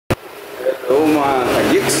So mga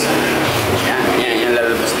ka-jex, yan,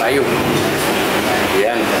 lalabas tayo.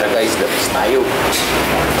 Yan, tara guys, lalabas tayo.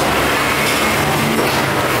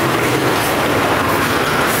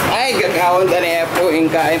 Ay, gagawin ka na po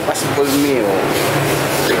yung kain possible meal.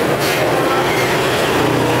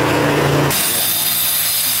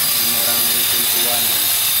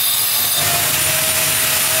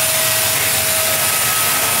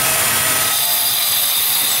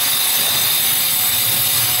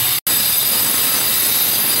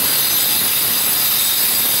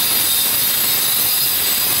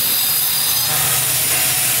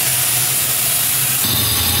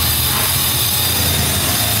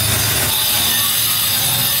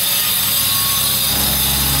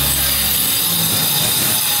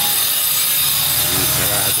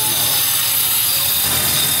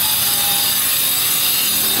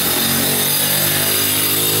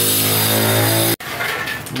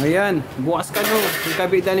 Ayan, bukas ka no. Yung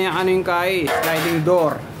kabitan niya ano yung kai, sliding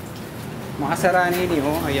door. Makasara nini,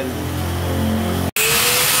 oh. Ayan.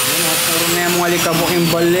 Ayan, oh, puro na yung mga likabok yung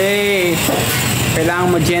balit. Kailangan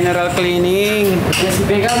mo general cleaning. Jesse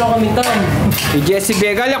Vega, ano kami ito? Jesse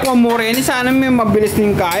Vega, lakwa mo rin. Sana may mabilis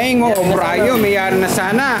ng kain. O, Brayo, may yari na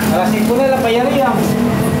sana. Alas 5 na lang, payari yan.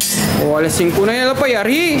 O, alas 5 na lang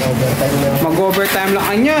payari. Mag-overtime lang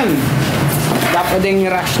kanyan. Dapat din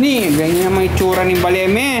yung rush ni. Ganyan naman yung itsura ng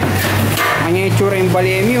baleme. Ganyan yung itsura ng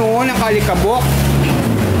baleme. Oo, nakalikabok.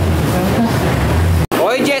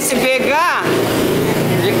 Oy, Jesse Vega.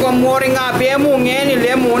 Ikaw mo rin nga biya mo ngayon.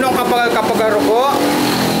 Ile mo nung kapag arugo.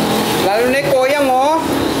 Lalo na yung koyang, oh.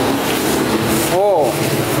 Oh.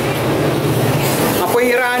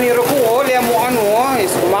 Napahiraan ni Rugo, oh. Ile mo ano, oh.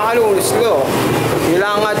 Kumakalunos lo.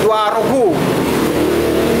 Kailangan dwa Rugo.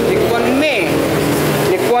 Ikon me.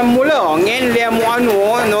 Ikuan mo lang, ngayon liya mo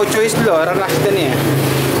ano, no choice lo, relax din eh.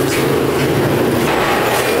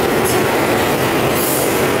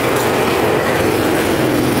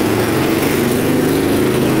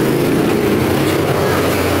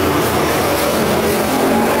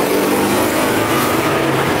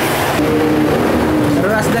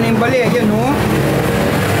 Relax din yung bali, yun oh.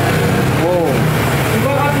 Oh.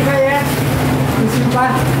 Iba ka tika yan? Isin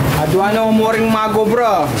pa? Adwa na umuring mago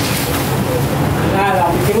bro.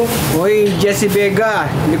 Uy, Jesse Vega,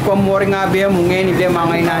 hindi ko mo rin nga biya mo ngayon, hindi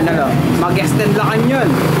mga inanalo. Mag-extend lang yun.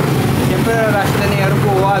 Siyempre, rush na ni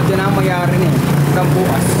Ergo, wag na ang mayari niya. Hanggang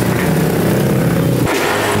bukas.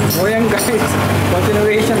 O yan guys,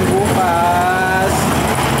 continuation bukas.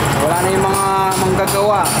 Wala na yung mga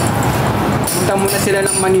manggagawa. Punta muna sila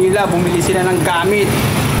ng Manila, bumili sila ng gamit.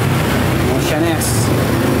 O siyanes.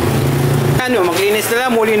 Ano, maglinis nila,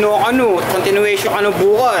 muli no ano, continuation ano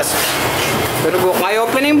bukas. Pero kung kayo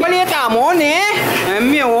pa na yung balita mo, eh.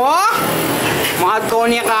 Emi, oh. Mga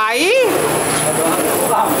Tony Kai.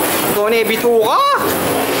 Tony Bituka.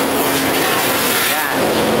 Yan.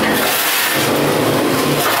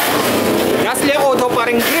 Nasli ako daw pa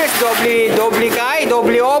rin Chris. Doble Kai,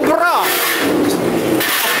 doble obra.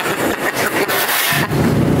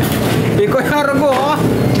 Iko yung Rugo, oh.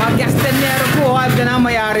 Mag-extend niya Rugo, oh. At na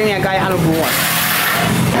mayari niya, gaya ano bukas.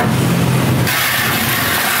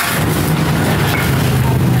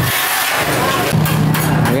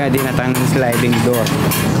 Kaya di natang sliding door.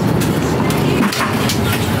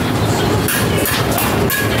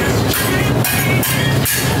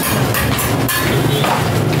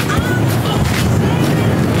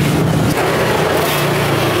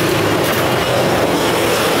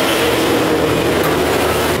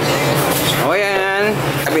 O yan,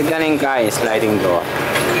 kapit na ng kay sliding door.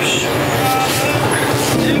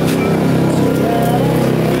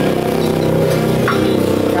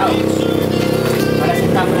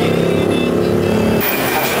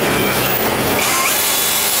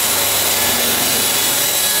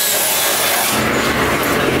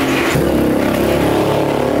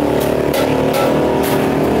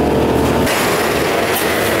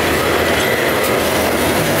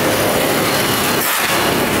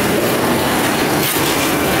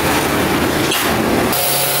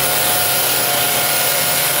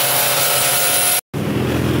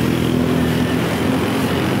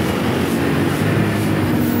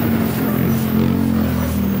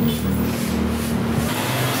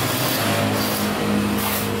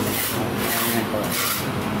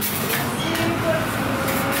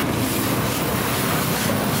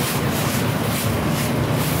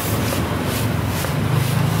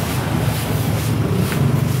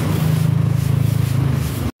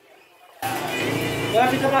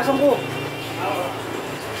 Malapit na pasok ko.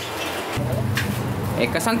 Eh,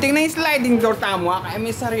 kasanting na yung sliding door tamo, kaya may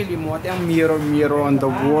sarili mo at yung mirror on the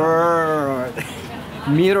world.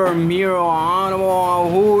 Mirror on the wall,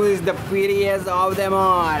 who is is the prettiest of them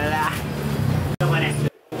all.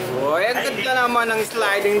 Oh, ang ganda naman ng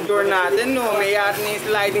sliding door natin, no? May yari na yung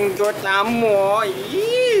sliding door tamo.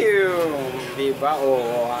 Diba?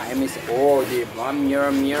 Oh, MSO, diba?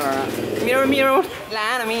 Mirror, mirror. Mirror, mirror.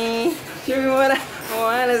 Lana me. Show me what I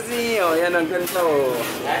wanna see. Oh, yan ang ganda, oh.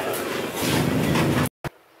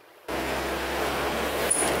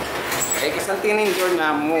 Eh, kasang tingin yung door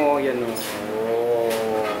na mo. Yan, oh.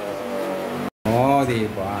 Oh,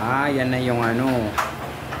 diba? Yan na yung ano.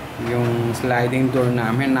 Yung sliding door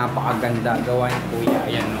namin, napakaganda gawa ni Kuya.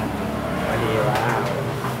 Ayan, no. Diba?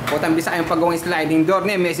 Putang bisa kayong pagawang sliding door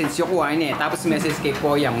niya, message yung kuha niya. Tapos message kay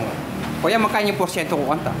Kuya mo. Kuya, magkanya porsyento ko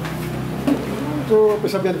kanta? So,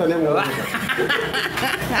 pasabihan tayo mo.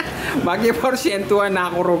 Magi-porsyentuhan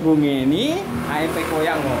na ako rugungin, eh. Ayun pa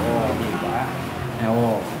Kuya mo. Oo, diba?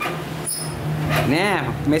 Oo. Ne,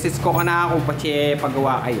 message ko ka na ako pati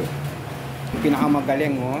paggawa kayo.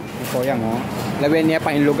 Pinakamagaling, oh. Kuya mo. Lawin niya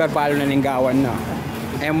pa yung lugar, palo na ng gawan na.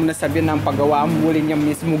 Ayaw mo na sabihin ng paggawa mo, muli niya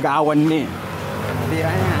mismo gawan niya. Di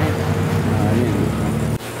ba na?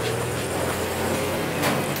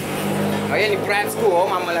 Ayan, yung friends ko, oh,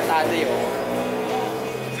 mamalatado yun.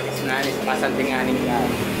 Pasantinganin ka.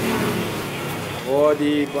 Oh,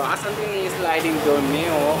 di ba? Kasanting yung sliding door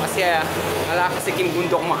niya, oh. Kasi, wala kasi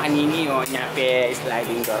kimbundok makanini, oh. Nyape,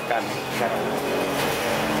 sliding door kami.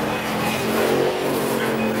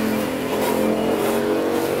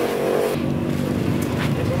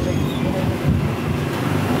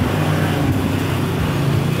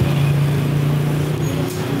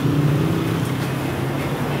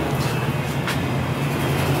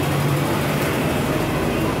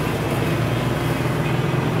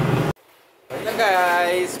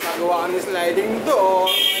 Guys, magawa kami sliding door.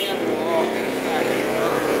 Ayan o.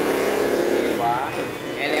 Diba?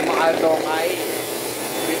 Yan yung mga altokay.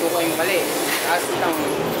 Dito ko yung bali. Tapos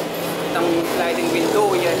itang sliding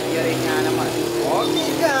window. Yan rin nga naman. Okay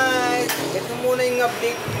guys. Ito muna yung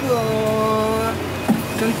update ko.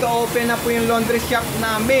 Soon to open na po yung laundry shop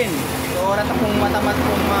namin. So oras akong matamat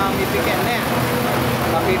kung mamipikin na yan.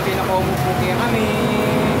 Mapipin ako umupuki kami.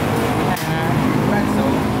 So,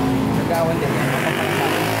 gawan din yan.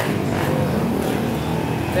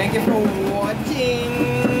 Thank you for watching.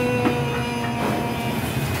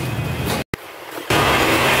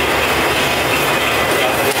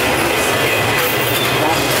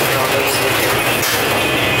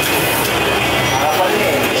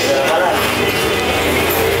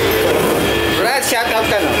 Brad, shout out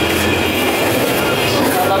ka no?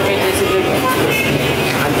 Shout out kay Jessie Vega.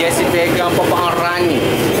 Ang Jessie Vega ang papang Rani.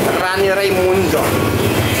 Rani Raimundo.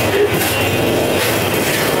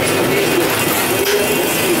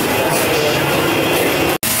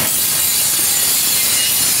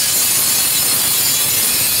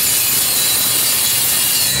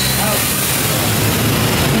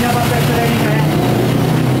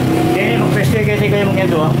 Kasi kayo mong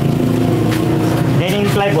ito, yan yung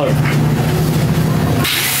plyboard.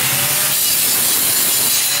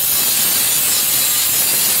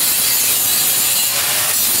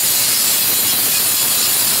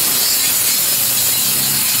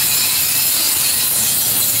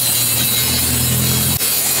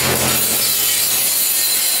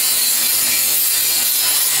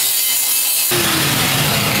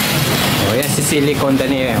 Oh, yan si silicone na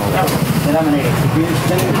niya. Salamat na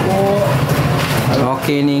po.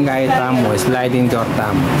 Okay ning kahit tamo, sliding door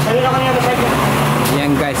tamo.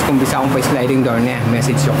 Yan guys, kung bisa akong pa sliding door niya,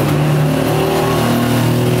 message ko.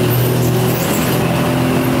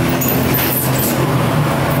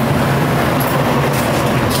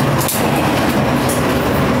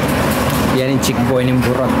 Yan yung chick boy ng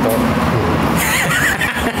burot to.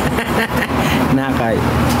 Nakay.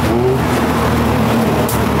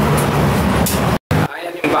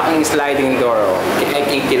 Ayan yung bakang sliding door, oh.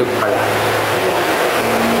 Ay, kilog pala.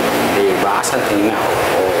 Diba? Asan tingin ako?